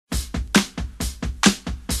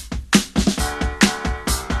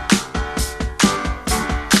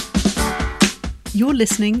You're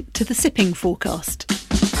listening to The Sipping Forecast.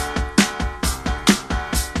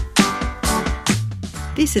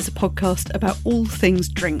 This is a podcast about all things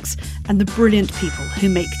drinks and the brilliant people who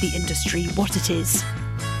make the industry what it is.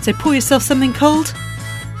 So pour yourself something cold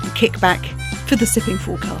and kick back for The Sipping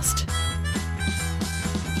Forecast.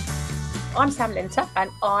 I'm Sam Linter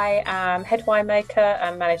and I am head winemaker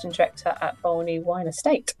and managing director at Bolney Wine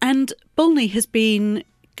Estate. And Bolney has been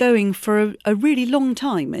going for a really long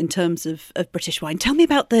time in terms of British wine. Tell me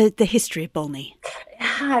about the history of Bolney. It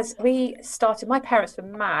has. My parents were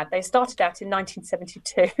mad. They started out in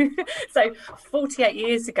 1972, so 48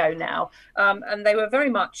 years ago now. And they were very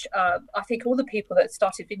much, I think all the people that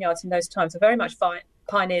started vineyards in those times were very much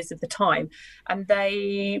pioneers of the time. And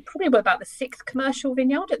they probably were about the sixth commercial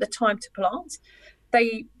vineyard at the time to plant.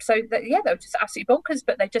 They were just absolutely bonkers,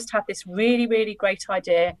 but they just had this really, really great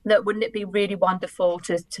idea that wouldn't it be really wonderful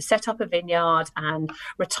to set up a vineyard and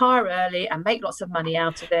retire early and make lots of money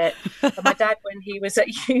out of it. And my dad, when he was at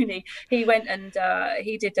uni, he went and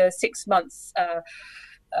he did a 6 months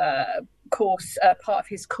course, part of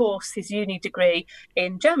his course, his uni degree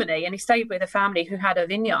in Germany, and he stayed with a family who had a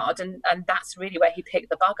vineyard, and that's really where he picked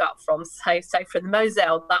the bug up from. So from the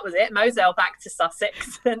Moselle, that was it, Moselle back to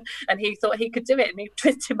Sussex, and he thought he could do it, and he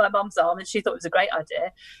twisted my mum's arm, and she thought it was a great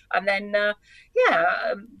idea. And then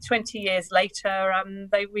 20 years later,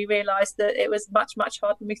 we realised that it was much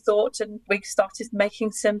harder than we thought, and we started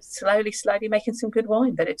making slowly making some good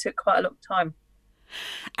wine, but it took quite a long time.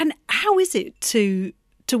 And how is it to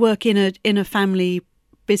work in a family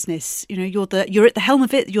business? You know, you're at the helm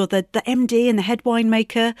of it. You're the MD and the head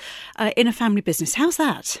winemaker in a family business. How's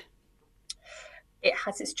that? It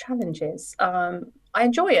has its challenges. I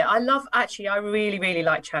enjoy it. I really, really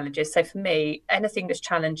like challenges. So for me, anything that's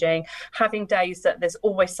challenging, having days that there's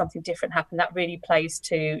always something different happen, that really plays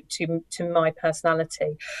to my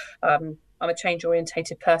personality. I'm a change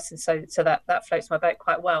orientated person, so that floats my boat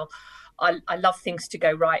quite well. I love things to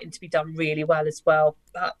go right and to be done really well as well.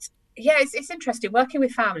 But yeah, it's interesting. Working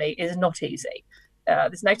with family is not easy.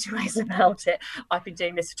 There's no two ways about it. I've been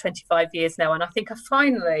doing this for 25 years now, and I think I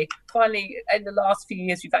finally, in the last few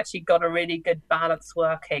years, we've actually got a really good balance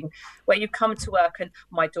working, where you come to work and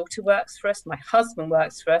my daughter works for us, my husband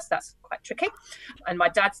works for us. That's quite tricky. And my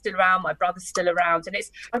dad's still around, my brother's still around. And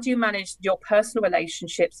it's how do you manage your personal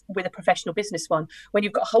relationships with a professional business one when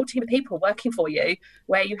you've got a whole team of people working for you,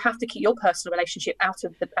 where you have to keep your personal relationship out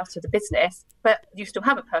of the business, but you still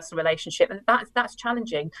have a personal relationship, and that's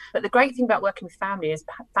challenging. But the great thing about working with family is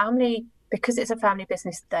because it's a family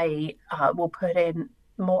business, they will put in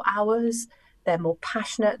more hours. They're more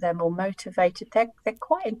passionate, they're more motivated, they're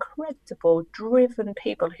quite incredible, driven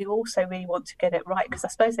people who also really want to get it right, because I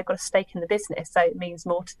suppose they've got a stake in the business, so it means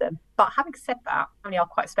more to them. But having said that, family are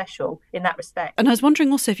quite special in that respect. And I was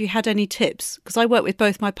wondering also if you had any tips, because I work with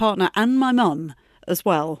both my partner and my mum as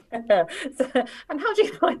well. And how do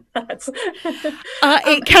you find that?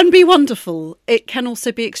 It can be wonderful. It can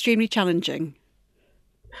also be extremely challenging.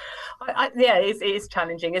 It is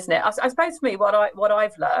challenging, isn't it? I suppose for me, what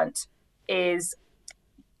I've learned is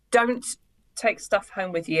don't take stuff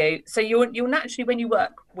home with you. So you'll naturally, when you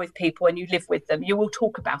work with people and you live with them, you will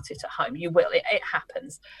talk about it at home. You will. It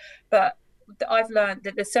happens. But I've learned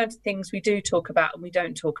that there's certain things we do talk about and we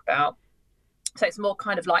don't talk about. So it's more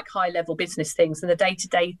kind of like high-level business things, and the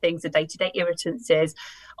day-to-day things, the day-to-day irritants is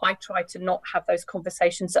I try to not have those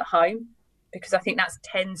conversations at home, because I think that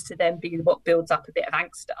tends to then be what builds up a bit of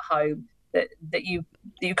angst at home that you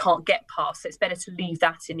can't get past. So it's better to leave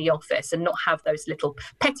that in the office and not have those little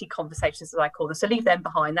petty conversations, as I call them. So leave them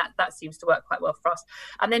behind. That seems to work quite well for us.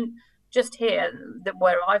 And then just here,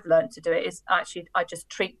 where I've learned to do it is actually I just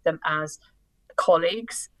treat them as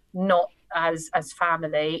colleagues, not as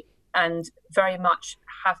family, and very much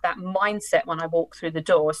have that mindset when I walk through the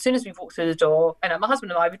door. As soon as we've walked through the door, and my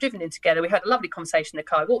husband and I, we've driven in together, we had a lovely conversation in the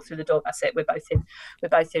car, I walked through the door, that's it, we're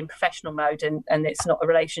both in professional mode, and it's not a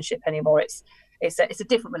relationship anymore, it's a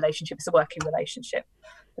different relationship, it's a working relationship.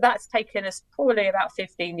 But that's taken us probably about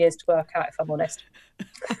 15 years to work out, if I'm honest.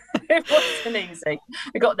 It wasn't easy.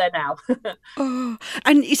 We got there now.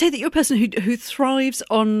 And you say that you're a person who thrives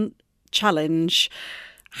on challenge.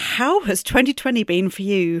 How has 2020 been for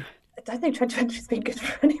you? I don't think 2020 has been good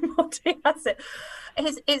for anybody, has it?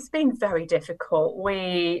 It's been very difficult.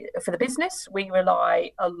 For the business, we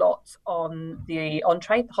rely a lot on the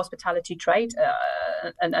on-trade, the hospitality trade.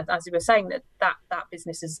 And as you were saying, that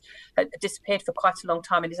business has disappeared for quite a long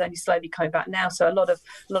time and is only slowly coming back now. So a lot of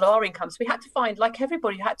our incomes, we had to find, like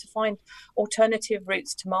everybody, had to find alternative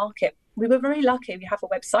routes to market. We were very lucky. We have a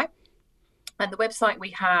website. And the website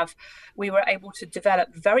we were able to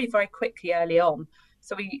develop very, very quickly early on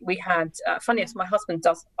So we had, funniest, my husband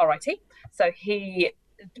does RIT, so he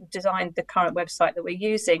designed the current website that we're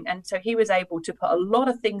using, and so he was able to put a lot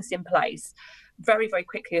of things in place very, very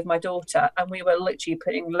quickly with my daughter, and we were literally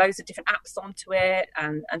putting loads of different apps onto it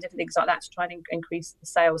and different things like that to try and increase the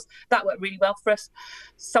sales. That worked really well for us.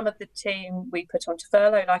 Some of the team we put onto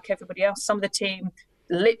furlough like everybody else. Some of the team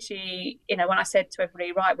literally, when I said to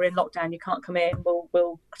everybody, right, we're in lockdown, you can't come in,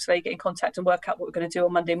 we'll slowly get in contact and work out what we're going to do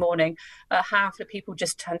on Monday morning. Half the people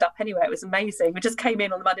just turned up anyway. It was amazing. We just came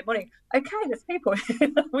in on the Monday morning. Okay, there's people.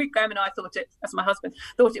 Graham and I thought that's my husband,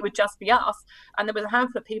 thought it would just be us. And there was a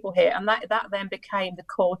handful of people here. And that then became the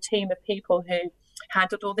core team of people who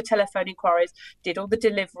handled all the telephone inquiries, did all the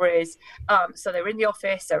deliveries. So they were in the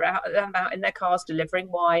office, they're out in their cars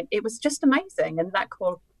delivering wine. It was just amazing. And that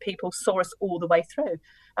core people saw us all the way through.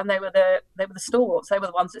 And they were the stalwarts. They were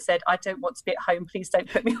the ones that said, I don't want to be at home, please don't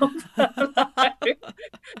put me on furlough.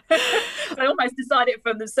 They almost decided it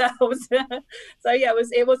from themselves. So yeah,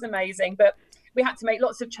 it was amazing. But we had to make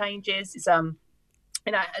lots of changes.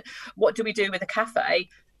 What do we do with a cafe?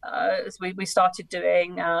 As we started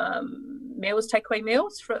doing takeaway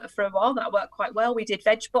meals for a while. That worked quite well. We did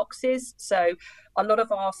veg boxes, so a lot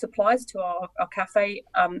of our supplies to our cafe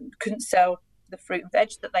couldn't sell the fruit and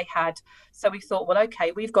veg that they had. So we thought, well,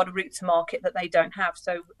 okay, we've got a route to market that they don't have.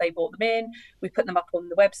 So they bought them in, we put them up on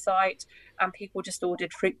the website, and people just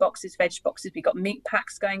ordered fruit boxes, veg boxes. We got meat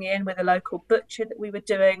packs going in with a local butcher that we were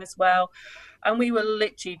doing as well. And we were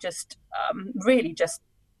literally just really just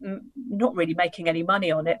not really making any money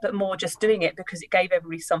on it, but more just doing it because it gave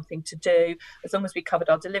everybody something to do, as long as we covered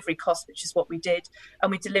our delivery costs, which is what we did, and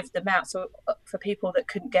we delivered them out. So for people that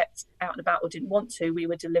couldn't get out and about or didn't want to, we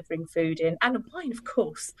were delivering food in, and wine, of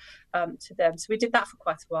course, to them. So we did that for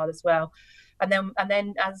quite a while as well. And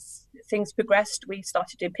then as things progressed, we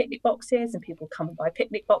started doing picnic boxes, and people come and buy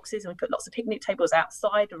picnic boxes, and we put lots of picnic tables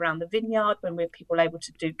outside around the vineyard when people were able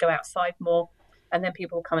to go outside more. And then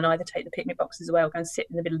people will come and either take the picnic boxes away or go and sit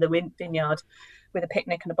in the middle of the vineyard with a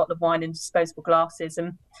picnic and a bottle of wine and disposable glasses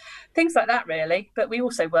and things like that, really. But we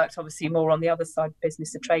also worked, obviously, more on the other side of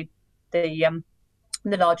business, the trade, the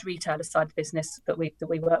large retailer side of business that we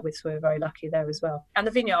work with. So we were very lucky there as well. And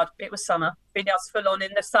the vineyard, it was summer. Vineyard's full on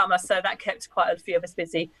in the summer, so that kept quite a few of us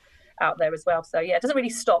busy out there as well. So yeah, it doesn't really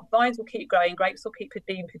stop. Vines will keep growing, grapes will keep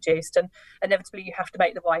being produced, and inevitably you have to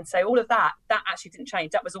make the wine. So all of that actually didn't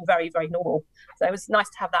change. That was all very, very normal. So it was nice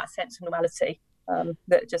to have that sense of normality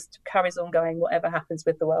that just carries on going whatever happens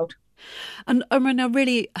with the world. And I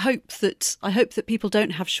really hope that people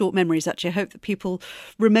don't have short memories. Actually, I hope that people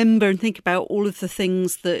remember and think about all of the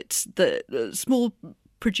things that small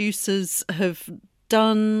producers have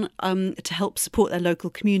done to help support their local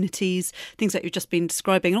communities, things that you've just been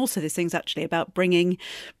describing, and also there's things actually about bringing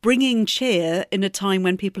cheer in a time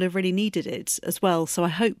when people have really needed it as well. So I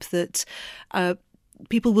hope that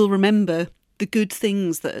people will remember the good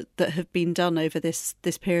things that have been done over this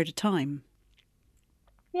period of time.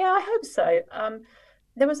 Yeah, I hope so.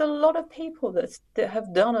 There was a lot of people that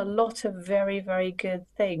have done a lot of very, very good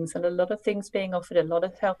things, and a lot of things being offered, a lot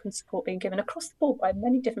of help and support being given across the board by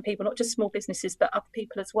many different people, not just small businesses, but other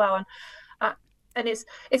people as well. And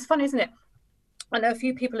it's funny, isn't it? I know a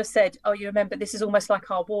few people have said, oh, you remember, this is almost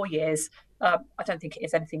like our war years. I don't think it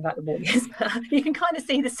is anything like the war years. You can kind of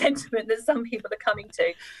see the sentiment that some people are coming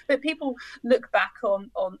to. But people look back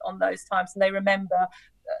on those times and they remember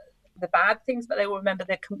the bad things, but they will remember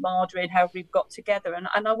their camaraderie and how we've got together.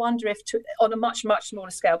 And I wonder if on a much, much smaller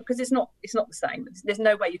scale, because it's not the same. There's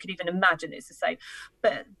no way you could even imagine it's the same.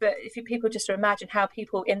 But if people just imagine how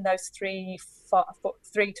people in those 3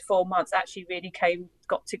 to 4 months actually really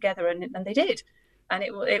got together, and they did. And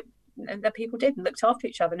and the people did and looked after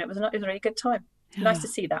each other, and it was a really good time. Yeah. Nice to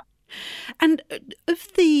see that. And of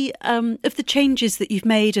the changes that you've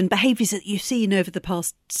made and behaviours that you've seen over the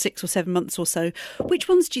past 6 or 7 months or so, which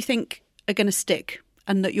ones do you think are going to stick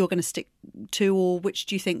and that you're going to stick to, or which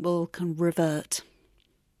do you think will kind of revert?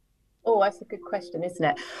 Oh, that's a good question, isn't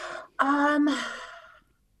it?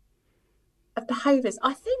 Of behaviours,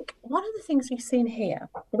 I think one of the things we've seen here,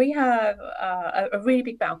 we have a really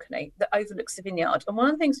big balcony that overlooks the vineyard, and one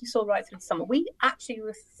of the things we saw right through the summer, we actually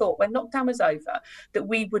thought when lockdown was over that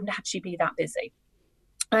we wouldn't actually be that busy.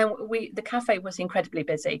 And the cafe was incredibly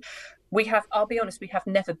busy. I'll be honest, we have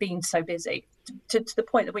never been so busy to the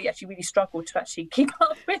point that we actually really struggled to actually keep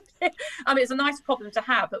up with it. I mean, it's a nice problem to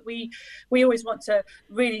have, but we always want to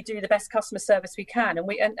really do the best customer service we can.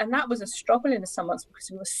 And that was a struggle in the summer months because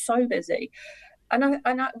we were so busy. And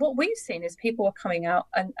what we've seen is people are coming out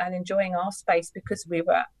and enjoying our space because we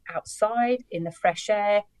were outside in the fresh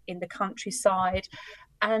air, in the countryside.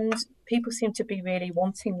 And people seem to be really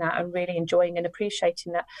wanting that and really enjoying and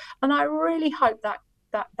appreciating that. And I really hope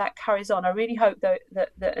that carries on. I really hope that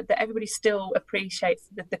everybody still appreciates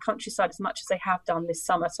the countryside as much as they have done this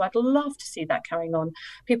summer. So I'd love to see that carrying on.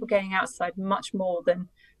 People getting outside much more than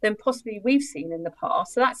possibly we've seen in the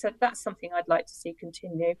past. So that's something I'd like to see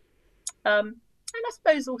continue. And I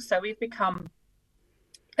suppose also we've become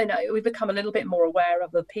a little bit more aware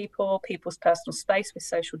of people's personal space with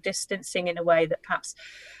social distancing in a way that perhaps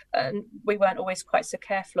we weren't always quite so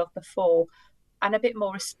careful of before, and a bit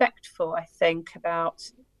more respectful, I think,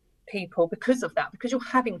 about people because of that, because you're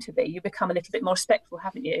having to be. You become a little bit more respectful,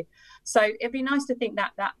 haven't you? So it'd be nice to think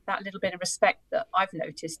that little bit of respect that I've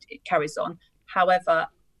noticed, it carries on. However,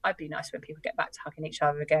 I'd be nice when people get back to hugging each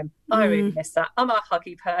other again. I really miss that. I'm a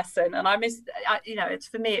huggy person, and I miss, it's,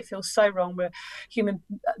 for me, it feels so wrong.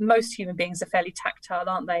 Most human beings are fairly tactile,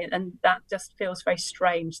 aren't they? And that just feels very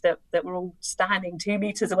strange that we're all standing 2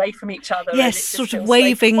 meters away from each other. Yes, sort of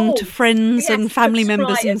waving to friends and family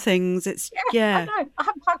members and things. It's I know. I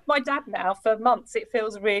haven't hugged my dad now for months. It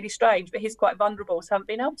feels really strange, but he's quite vulnerable, so I haven't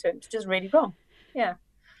been able to. It's just really wrong. Yeah.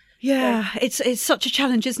 Yeah, it's such a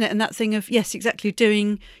challenge, isn't it? And that thing of, yes, exactly,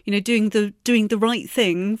 doing the right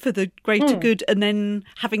thing for the greater good, and then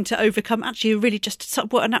having to overcome actually really just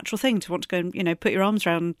what a natural thing to want to go and put your arms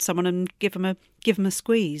around someone and give them a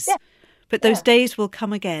squeeze. Yeah. But those days will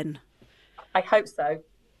come again. I hope so.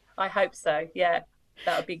 Yeah,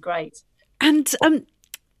 that would be great. And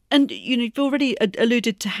you've already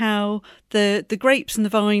alluded to how the grapes and the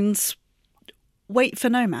vines wait for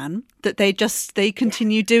no man, that they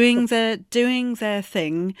continue doing their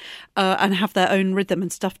thing and have their own rhythm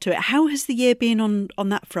and stuff to it. How has the year been on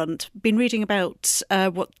that front? Been reading about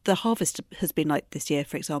what the harvest has been like this year,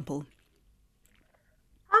 for example.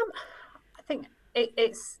 I think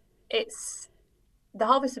it's the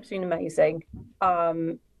harvest has been amazing.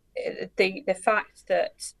 The fact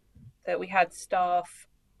that we had staff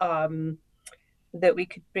that we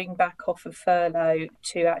could bring back off of furlough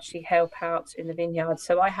to actually help out in the vineyard.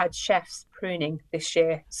 So I had chefs pruning this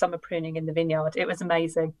year, summer pruning in the vineyard. It was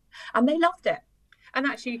amazing. And they loved it. And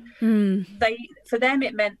actually, for them,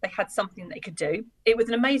 it meant they had something they could do. It was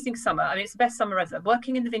an amazing summer. I mean, it's the best summer ever.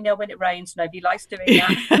 Working in the vineyard when it rains, nobody likes doing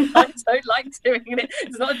that. I don't like doing it.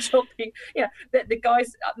 It's not a job. The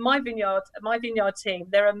guys, my vineyard team,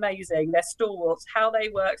 they're amazing. They're stalwarts. How they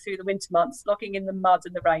work through the winter months, slogging in the mud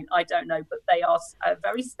and the rain, I don't know. But they are a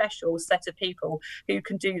very special set of people who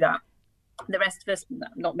can do that. The rest of us, no,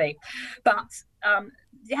 not me. But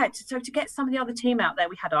so to get some of the other team out there,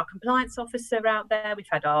 we had our compliance officer out there, we've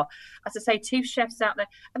had our, as I say, 2 chefs out there,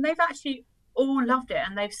 and they've actually all loved it.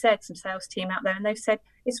 And they've said, some sales team out there, and they've said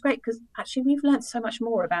it's great because actually we've learned so much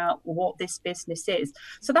more about what this business is.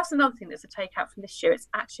 So that's another thing that's a takeout from this year. It's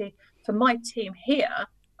actually, for my team here,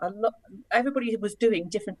 everybody was doing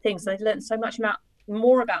different things. They learned so much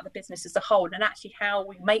more about the business as a whole, and actually how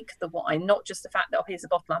we make the wine, not just the fact that, here's a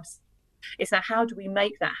bottle, it's now how do we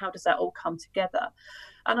make that? How does that all come together?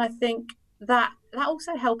 And I think that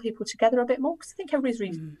also held people together a bit more, because I think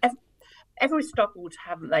everybody's struggled,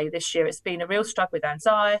 haven't they, this year? It's been a real struggle with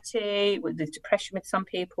anxiety, with the depression with some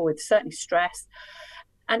people, with certainly stress.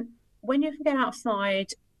 And when you can get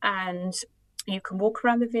outside and you can walk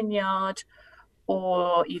around the vineyard,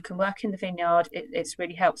 or you can work in the vineyard, it's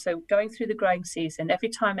really helped. So going through the growing season, every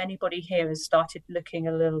time anybody here has started looking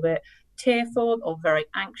a little bit tearful or very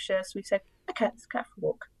anxious, we said, okay, let's go for a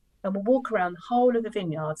walk. And we'll walk around the whole of the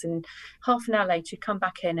vineyards, and half an hour later you come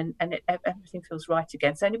back in and everything feels right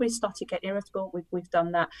again. So anybody started getting irritable, we've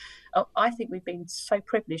done that. I think we've been so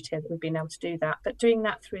privileged here that we've been able to do that. But doing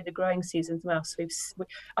that through the growing season as well. So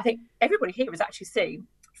I think everybody here has actually seen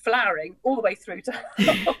flowering all the way through to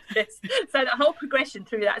this. So the whole progression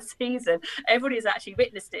through that season, everybody's actually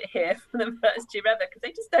witnessed it here for the first year ever, because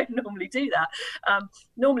they just don't normally do that.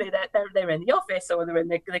 Normally they're in the office or they're in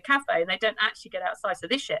the cafe, and they don't actually get outside. So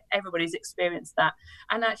this year everybody's experienced that,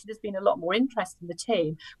 and actually there's been a lot more interest in the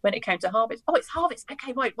team when it came to harvest. It's harvest,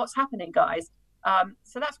 okay, wait, what's happening, guys?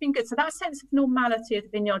 So that's been good. So that sense of normality of the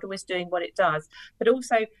vineyard always doing what it does, but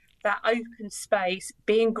also that open space,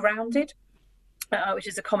 being grounded, which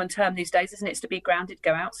is a common term these days, isn't it? It's to be grounded,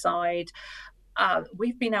 go outside.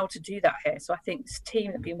 We've been able to do that here. So I think this team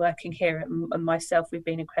that have been working here, and myself, we've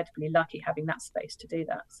been incredibly lucky having that space to do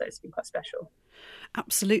that. So it's been quite special.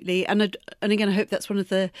 Absolutely. And again, I hope that's one of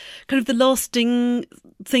the kind of the lasting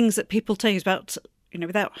things that people tell you about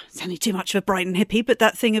without sounding too much of a Brighton hippie, but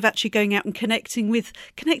that thing of actually going out and connecting with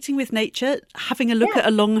nature, having a look at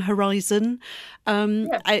a long horizon,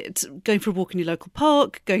 going for a walk in your local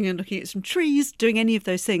park, going and looking at some trees, doing any of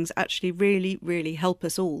those things actually really, really help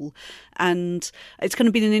us all. And it's going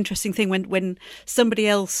to be an interesting thing when somebody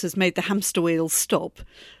else has made the hamster wheel stop,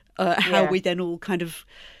 how we then all kind of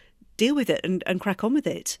deal with it and crack on with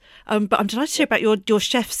it. But I'm delighted to hear about your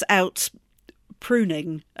chefs out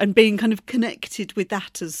pruning and being kind of connected with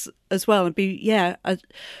that as well, and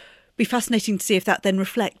be fascinating to see if that then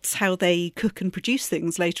reflects how they cook and produce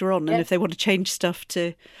things later on, and if they want to change stuff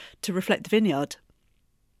to reflect the vineyard.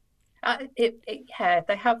 They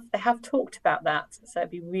have talked about that, so it'd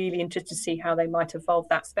be really interesting to see how they might evolve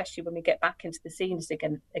that, especially when we get back into the scenes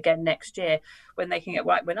again next year, when they can get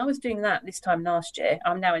right. When I was doing that this time last year,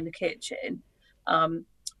 I'm now in the kitchen.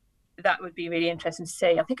 That would be really interesting to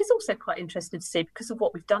see. I think it's also quite interesting to see because of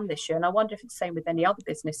what we've done this year, and I wonder if it's the same with any other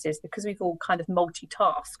businesses, because we've all kind of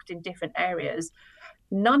multitasked in different areas.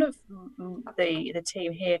 None of the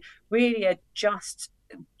team here really are just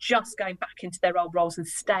going back into their old roles and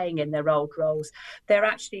staying in their old roles. They're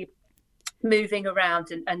actually moving around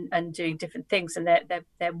and doing different things, and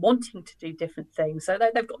they're wanting to do different things. So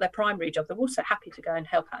they've got their primary job. They're also happy to go and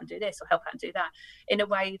help out and do this or help out and do that in a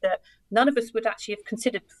way that none of us would actually have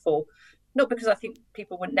considered before. Not because I think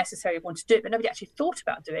people wouldn't necessarily want to do it, but nobody actually thought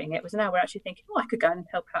about doing it. It was now we're actually thinking, I could go and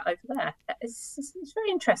help out over there. It's very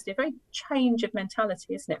interesting, a very change of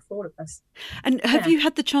mentality, isn't it, for all of us? And have you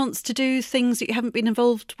had the chance to do things that you haven't been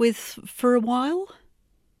involved with for a while?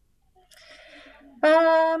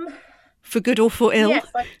 For good or for ill?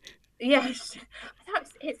 Yes.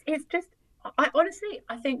 It's just, I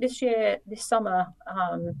think this summer,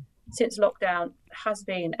 since lockdown, has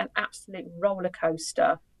been an absolute roller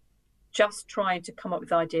coaster. Just trying to come up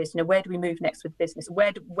with ideas. Where do we move next with business?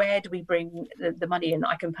 Where do we bring the money in that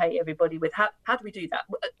I can pay everybody with? How do we do that?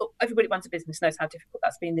 Everybody runs a business knows how difficult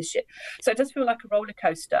that's been this year. So it does feel like a roller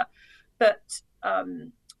coaster. But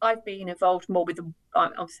I've been involved more with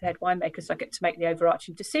I'm obviously head winemaker, so I get to make the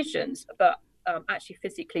overarching decisions. But actually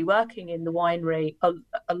physically working in the winery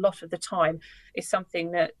a lot of the time is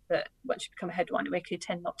something that once you become a head winemaker, you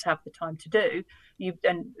tend not to have the time to do.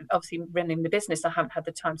 And obviously running the business, I haven't had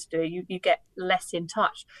the time to do. You get less in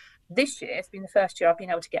touch. This year, it's been the first year I've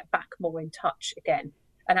been able to get back more in touch again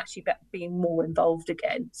and actually being more involved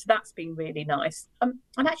again. So that's been really nice. And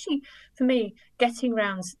actually, for me, getting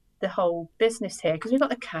around the whole business here, because we've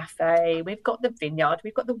got the cafe, we've got the vineyard,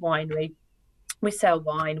 we've got the winery, we sell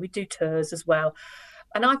wine, we do tours as well.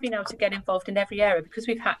 And I've been able to get involved in every area because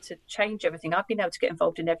we've had to change everything. I've been able to get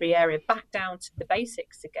involved in every area, back down to the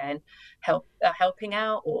basics again, helping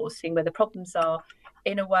out or seeing where the problems are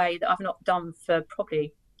in a way that I've not done for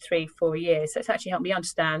probably 3-4 years. So it's actually helped me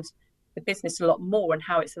understand the business a lot more and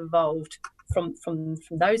how it's evolved from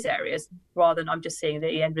those areas, rather than I'm just seeing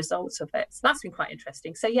the end results of it. So that's been quite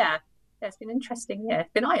interesting. So it's been interesting. Yeah,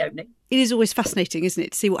 it's been eye-opening. It is always fascinating, isn't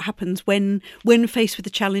it, to see what happens when faced with a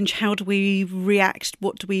challenge. How do we react?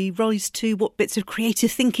 What do we rise to? What bits of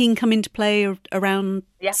creative thinking come into play around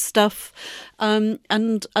stuff? And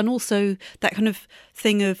also that kind of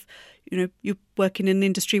thing of, you work in an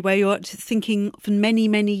industry where you're thinking for many,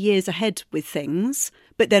 many years ahead with things,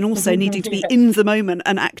 but then also needing to be in the moment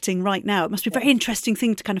and acting right now. It must be a very interesting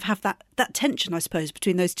thing to kind of have that tension, I suppose,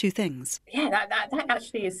 between those two things. Yeah, that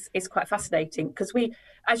actually is quite fascinating because we,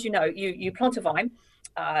 as you know, you plant a vine.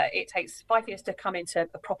 It takes 5 years to come into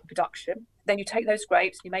a proper production. Then you take those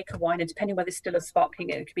grapes, you make a wine, and depending whether it's still a sparkling,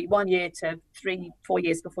 it could be 1 year to 3-4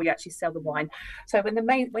 years before you actually sell the wine. So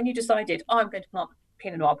when you decided, I'm going to plant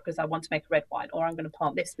Pinot Noir because I want to make a red wine, or I'm going to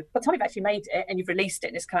plant this, by the time you've actually made it and you've released it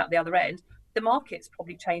and it's come out the other end, the market's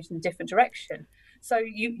probably changed in a different direction. So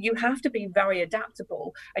you have to be very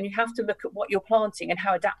adaptable, and you have to look at what you're planting and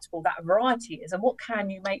how adaptable that variety is, and what can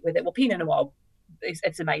you make with it. Well, Pinot Noir,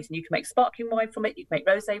 it's amazing. You can make sparkling wine from it, you can make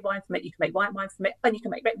rosé wine from it, you can make white wine from it, and you can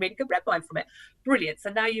make really good red wine from it. Brilliant. So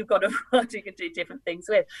now you've got a variety you can do different things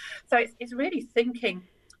with. So it's really thinking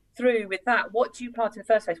through with that. What do you plant in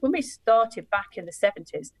the first place? When we started back in the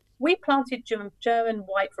 70s, we planted German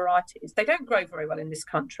white varieties. They don't grow very well in this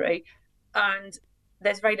country, and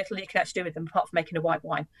there's very little you can actually do with them apart from making a white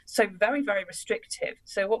wine. So very, very restrictive.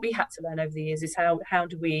 So what we had to learn over the years is how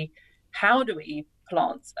do we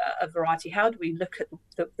plant a variety? How do we look at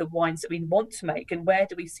the wines that we want to make, and where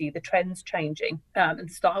do we see the trends changing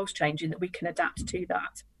and styles changing that we can adapt to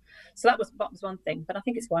that? So that was one thing. But I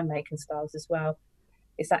think it's winemaking styles as well.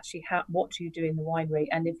 It's actually what do you do in the winery?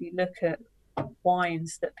 And if you look at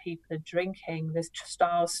wines that people are drinking, the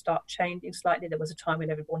styles start changing slightly. There was a time when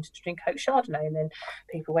everyone wanted to drink Haute Chardonnay, and then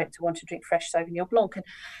people went to want to drink fresh Sauvignon Blanc.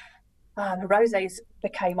 And rosés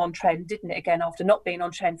became on trend, didn't it? Again, after not being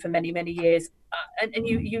on trend for many, many years. And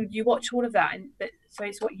you watch all of that, and so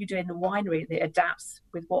it's what you do in the winery that adapts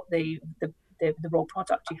with what the raw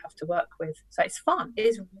product you have to work with. So it's fun. It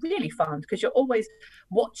is really fun because you're always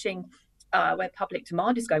watching where public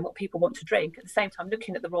demand is going, what people want to drink, at the same time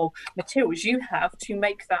looking at the raw materials you have to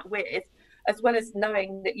make that with, as well as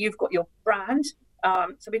knowing that you've got your brand.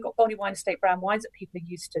 So we've got Bolney Wine Estate brand wines that people are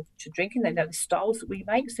used to drinking. They know the styles that we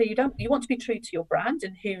make. So you want to be true to your brand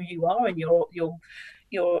and who you are and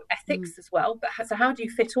your ethics as well. But so how do you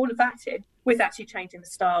fit all of that in with actually changing the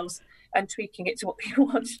styles and tweaking it to what people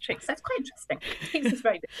want to drink? So it's quite interesting. It keeps us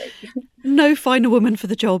very busy. No finer woman for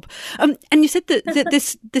the job. And you said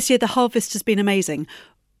that this year the harvest has been amazing.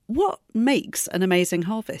 What makes an amazing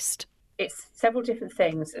harvest? It's several different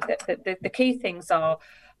things. The key things are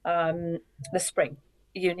the spring.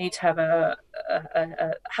 You need to have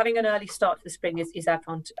having an early start to the spring is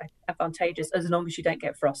advantageous as long as you don't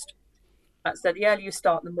get frost. So the earlier you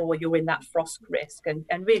start, the more you're in that frost risk,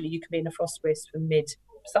 and really you can be in a frost risk from mid,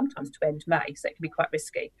 sometimes to end May, so it can be quite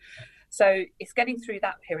risky. So it's getting through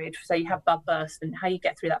that period, so you have bud burst, and how you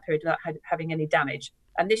get through that period without having any damage.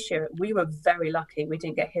 And this year we were very lucky; we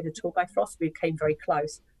didn't get hit at all by frost. We came very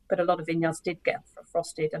close, but a lot of vineyards did get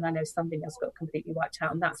frosted, and I know some vineyards got completely wiped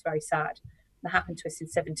out, and that's very sad. That happened to us in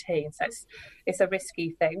 2017, so it's a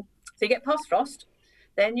risky thing. So you get past frost,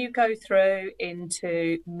 then you go through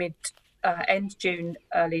into end June,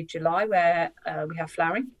 early July, where we have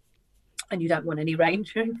flowering, and you don't want any rain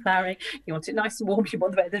during flowering. You want it nice and warm. You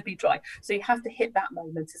want the weather to be dry. So you have to hit that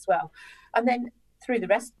moment as well. And then through the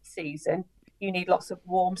rest of the season, you need lots of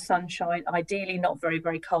warm sunshine, ideally not very,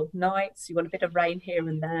 very cold nights. You want a bit of rain here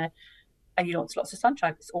and there, and you want lots of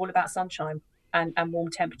sunshine. It's all about sunshine and warm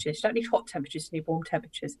temperatures. You don't need hot temperatures, you need warm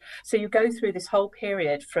temperatures. So you go through this whole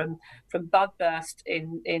period from bud burst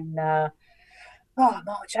in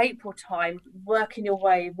March, April time, working your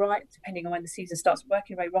way right, depending on when the season starts,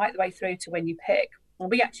 working your way right the way through to when you pick. And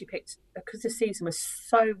we actually picked, because the season was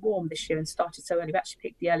so warm this year and started so early, we actually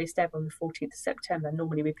picked the earliest ever on the 14th of September.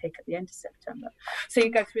 Normally we pick at the end of September. So you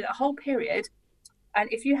go through that whole period,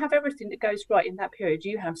 and if you have everything that goes right in that period,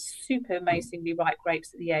 you have super amazingly ripe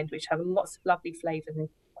grapes at the end, which have lots of lovely flavours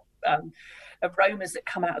and aromas that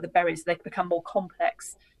come out of the berries. They become more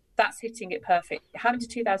complex. That's hitting it perfect. It happened in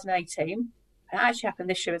 2018. It actually happened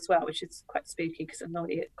this year as well, which is quite spooky because I'm not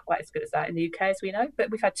quite as good as that in the UK, as we know. But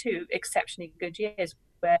we've had two exceptionally good years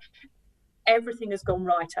where everything has gone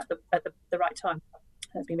right at the right time.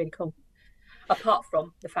 That's been really cool. Apart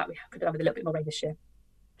from the fact we could have a little bit more rain this year.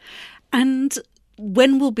 And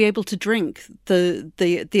when we'll be able to drink the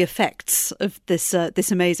effects of this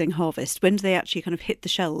amazing harvest? When do they actually kind of hit the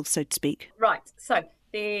shelves, so to speak? Right. So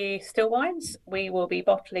the still wines, we will be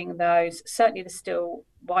bottling those. Certainly the still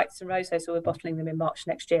whites and rosés, so we're bottling them in March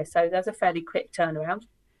next year. So there's a fairly quick turnaround.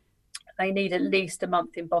 They need at least a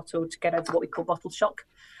month in bottle to get over what we call bottle shock.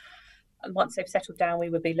 And once they've settled down, we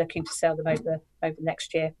would be looking to sell them over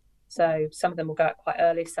next year. So some of them will go out quite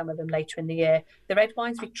early, some of them later in the year. The red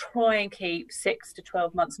wines, we try and keep 6 to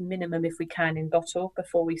 12 months minimum if we can in bottle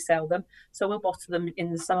before we sell them. So we'll bottle them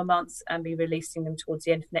in the summer months and be releasing them towards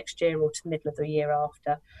the end of next year or to the middle of the year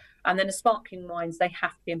after. And then the sparkling wines, they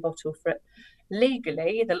have to be in bottle for it.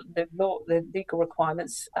 Legally, the legal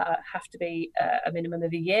requirements have to be a minimum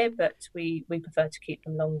of a year, but we prefer to keep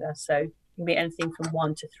them longer. So it can be anything from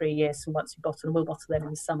 1 to 3 years from once you bottle them. We'll bottle them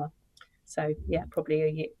in the summer. So yeah, probably a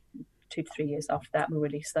year, 2 to 3 years after that, we'll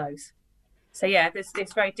release those. So yeah,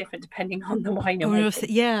 it's very different depending on the wine you're making.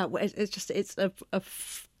 Yeah, it's a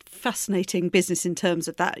fascinating business in terms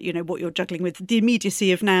of that, you know, what you're juggling with the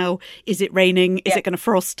immediacy of now. Is it raining? Is it going to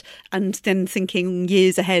frost? And then thinking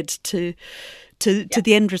years ahead to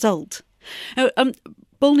the end result.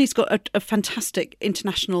 Bolney's got a fantastic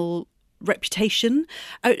international reputation.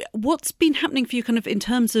 What's been happening for you kind of in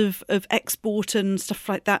terms of export and stuff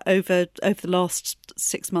like that over the last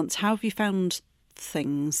 6 months? How have you found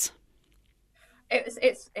things?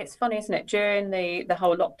 It's funny, isn't it? During the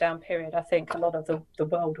whole lockdown period, I think a lot of the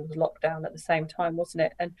world was locked down at the same time, wasn't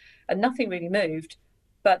it? And nothing really moved.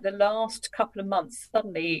 But the last couple of months,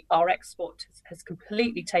 suddenly our export has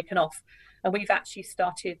completely taken off. And we've actually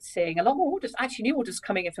started seeing a lot more orders, actually new orders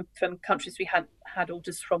coming in from countries we hadn't had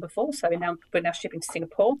orders from before. So we're now shipping to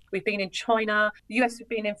Singapore. We've been in China. The US we've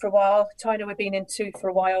been in for a while. China we've been into for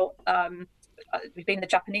a while. We've been in the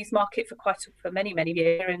Japanese market for many, many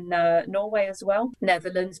years, in Norway as well,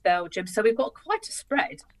 Netherlands, Belgium. So we've got quite a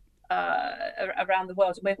spread. around the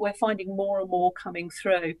world. We're finding more and more coming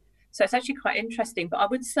through. So it's actually quite interesting. But I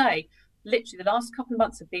would say, literally, the last couple of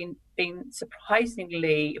months have been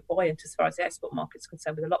surprisingly buoyant as far as the export market's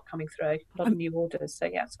concerned, with a lot coming through, a lot of new orders. So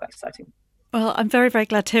yeah, it's quite exciting. Well, I'm very, very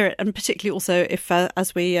glad to hear it, and particularly also if,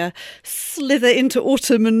 as we slither into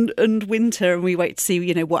autumn and winter, and we wait to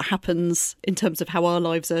see, what happens in terms of how our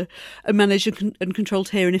lives are managed and controlled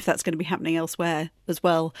here, and if that's going to be happening elsewhere as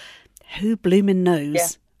well. Who bloomin' knows? Yeah.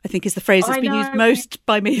 I think is the phrase that's been used most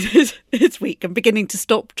by me this week. I'm beginning to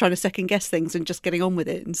stop trying to second guess things and just getting on with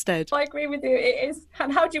it instead. I agree with you. It is,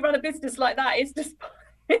 and how do you run a business like that? It's just.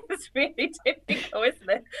 It's really difficult, isn't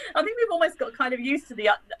it? I think we've almost got kind of used to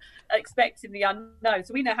expecting the unknown.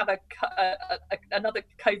 So we now have another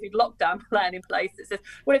COVID lockdown plan in place that says,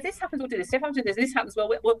 well, if this happens, we'll do this. If this happens, well,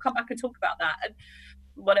 we'll come back and talk about that. And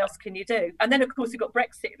what else can you do? And then, of course, we've got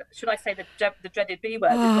Brexit. Should I say the dreaded B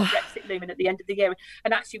word? We've got Brexit looming at the end of the year.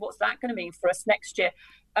 And actually, what's that going to mean for us next year?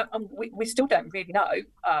 We still don't really know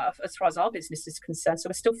as far as our business is concerned. So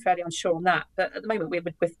we're still fairly unsure on that. But at the moment,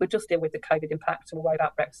 we're just dealing with the COVID impact, and we'll worry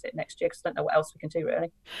about Brexit next year because I don't know what else we can do,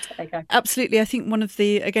 really. There you go. Absolutely. I think one of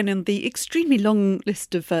the, again, in the extremely long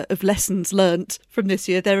list of lessons learnt from this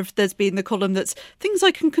year, there's been the column that's things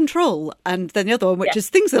I can control, and then the other one, which is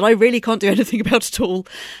things that I really can't do anything about at all.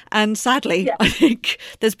 And sadly, I think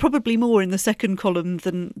there's probably more in the second column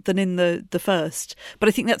than in the first. But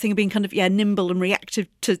I think that thing of being kind of, nimble and reactive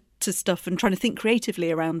to stuff and trying to think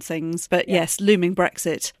creatively around things. But yes, looming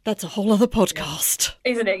Brexit, that's a whole other podcast.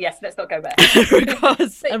 Isn't it? Yes, let's not go there.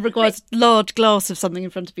 It requires large glass of something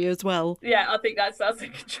in front of you as well. Yeah, I think that's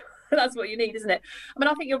what you need, isn't it? I mean,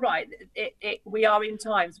 I think you're right. We are in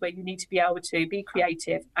times where you need to be able to be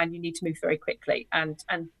creative, and you need to move very quickly and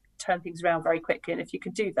turn things around very quickly. And if you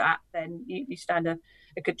can do that, then you stand a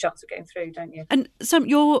good chance of getting through, don't you? And Sam,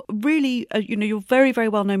 you're really, you're very, very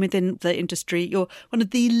well known within the industry. You're one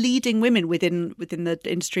of the leading women within the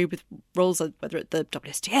industry with roles, whether at the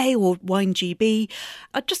WSTA or Wine GB.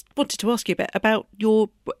 I just wanted to ask you a bit about your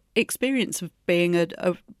experience of being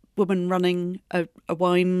a woman running a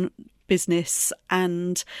wine business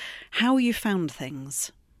and how you found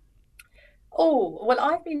things. Oh, well,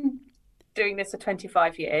 I've been doing this for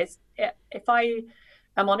 25 years. If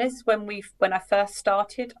I'm honest, when I first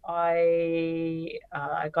started, I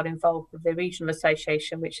got involved with the Regional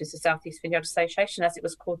Association, which is the South East Vineyard Association, as it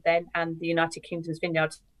was called then, and the United Kingdom's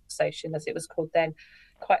Vineyard Association, as it was called then,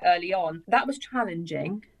 quite early on. That was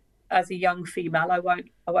challenging as a young female. I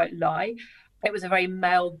won't lie. It was a very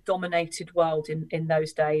male-dominated world in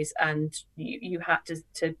those days, and you had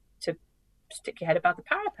to stick your head above the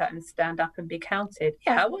parapet and stand up and be counted.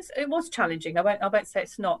 Yeah, it was challenging. I won't say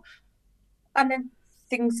it's not. And then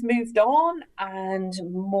things moved on, and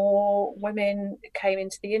more women came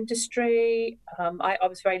into the industry. I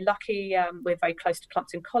was very lucky. We're very close to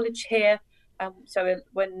Plumpton College here. So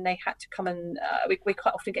when they had to come and we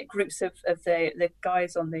quite often get groups of the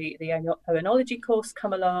guys on the oenology course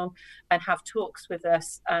come along and have talks with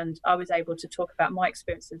us, and I was able to talk about my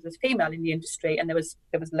experiences as female in the industry, and there was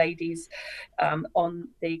ladies on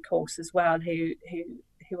the course as well who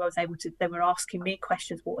I was able to, they were asking me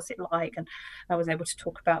questions, what was it like, and I was able to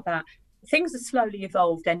talk about that. Things have slowly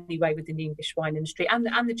evolved anyway within the English wine industry and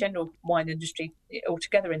the general wine industry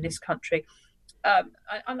altogether in this country.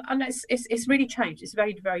 And it's really changed. It's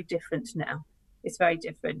very, very different now. It's very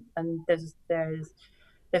different, and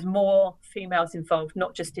there's more females involved,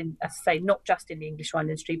 not just in the English wine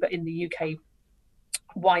industry, but in the UK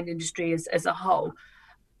wine industry as a whole,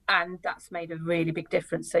 and that's made a really big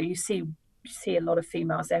difference. So you see a lot of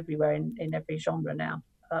females everywhere in every genre now,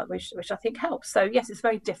 which I think helps. So yes, it's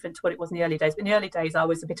very different to what it was in the early days. But in the early days, I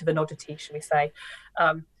was a bit of an oddity, shall we say?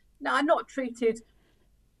 Now I'm not treated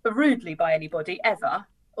rudely by anybody ever,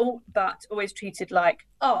 but always treated like,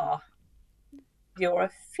 you're a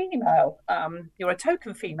female, you're a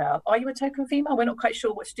token female. Are you a token female? We're not quite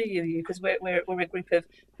sure what to do with you because we're a group of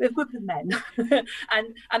men.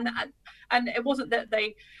 and it wasn't that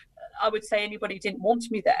I would say anybody didn't want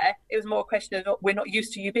me there. It was more a question of, we're not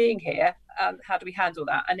used to you being here. How do we handle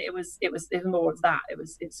that? And it was more of that. It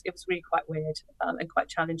was really quite weird and quite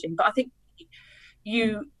challenging. But I think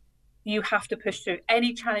you have to push through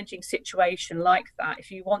any challenging situation like that. If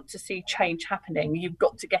you want to see change happening, you've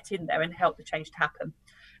got to get in there and help the change to happen.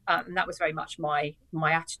 And that was very much my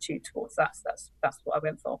attitude towards that. So that's what I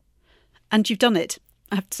went for. And you've done it.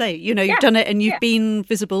 I have to say, you've done it, and you've been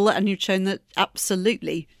visible, and you've shown that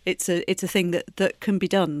absolutely it's a thing that can be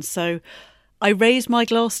done. So I raise my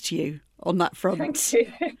glass to you on that front. Thank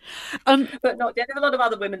you. But not, there's a lot of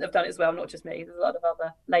other women that have done it as well, not just me. There's a lot of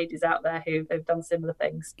other ladies out there who have done similar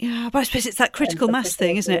things. Yeah, but I suppose it's that critical mass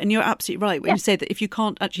thing, isn't it? And you're absolutely right when you say that if you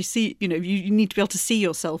can't actually see, you need to be able to see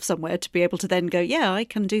yourself somewhere to be able to then go, yeah, I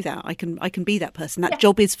can do that. I can be that person. That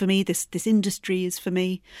job is for me. This industry is for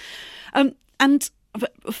me. And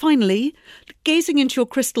finally, gazing into your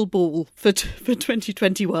crystal ball for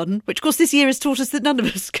 2021, which of course this year has taught us that none of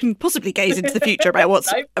us can possibly gaze into the future about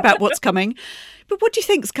what's coming. But what do you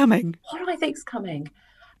think's coming? What do I think's coming?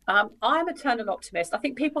 I'm an eternal optimist. I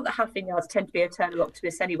think people that have vineyards tend to be eternal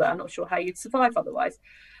optimists anyway. I'm not sure how you'd survive otherwise.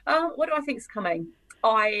 What do I think's coming?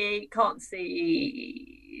 I can't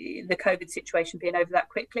see the COVID situation being over that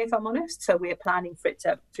quickly, if I'm honest. So we're planning for it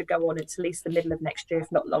to go on at least the middle of next year, if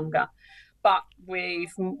not longer. But we're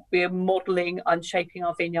modelling and shaping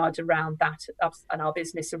our vineyard around that and our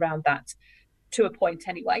business around that to a point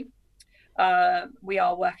anyway. We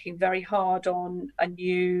are working very hard on a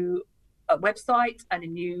new website and a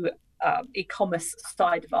new e-commerce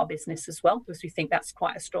side of our business as well, because we think that's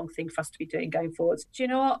quite a strong thing for us to be doing going forwards. Do you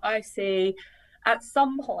know what I see? At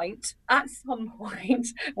some point,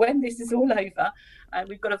 when this is all over and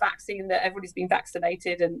we've got a vaccine that everybody's been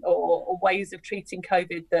vaccinated or ways of treating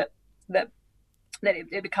COVID that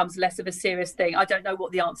it becomes less of a serious thing. I don't know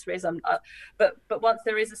what the answer is, but once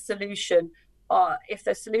there is a solution, if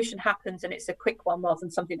the solution happens and it's a quick one rather than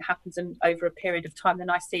something that happens over a period of time, then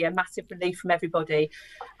I see a massive relief from everybody.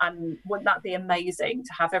 And wouldn't that be amazing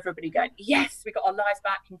to have everybody going, yes, we got our lives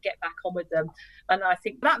back and get back on with them? And I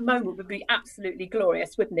think that moment would be absolutely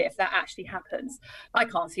glorious, wouldn't it, if that actually happens? I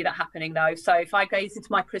can't see that happening though. So if I gaze into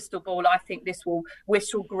my crystal ball, I think this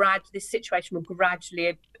situation will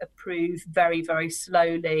gradually improve very, very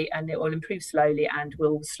slowly, and it will improve slowly and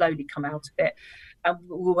we'll slowly come out of it. And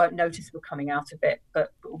we won't notice we're coming out of it,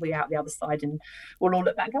 but we'll be out the other side and we'll all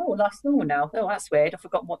look back and go, oh, life's normal now. Oh, that's weird. I've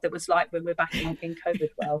forgotten what it was like when we're back in COVID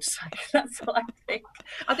world. So that's what I think.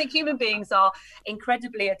 I think human beings are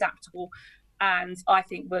incredibly adaptable, and I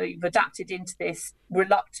think we've adapted into this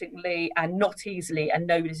reluctantly and not easily, and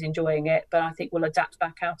nobody's enjoying it. But I think we'll adapt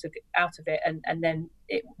back out of it, and then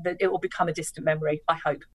it will become a distant memory, I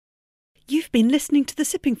hope. You've been listening to The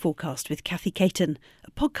Sipping Forecast with Kathy Caton,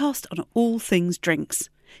 a podcast on all things drinks.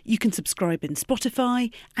 You can subscribe in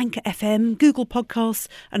Spotify, Anchor FM, Google Podcasts,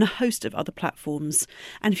 and a host of other platforms.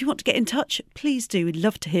 And if you want to get in touch, please do. We'd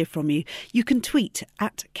love to hear from you. You can tweet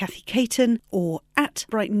at Kathy Caton or at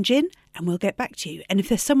Brighton Gin, and we'll get back to you. And if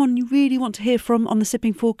there's someone you really want to hear from on The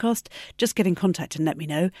Sipping Forecast, just get in contact and let me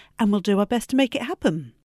know, and we'll do our best to make it happen.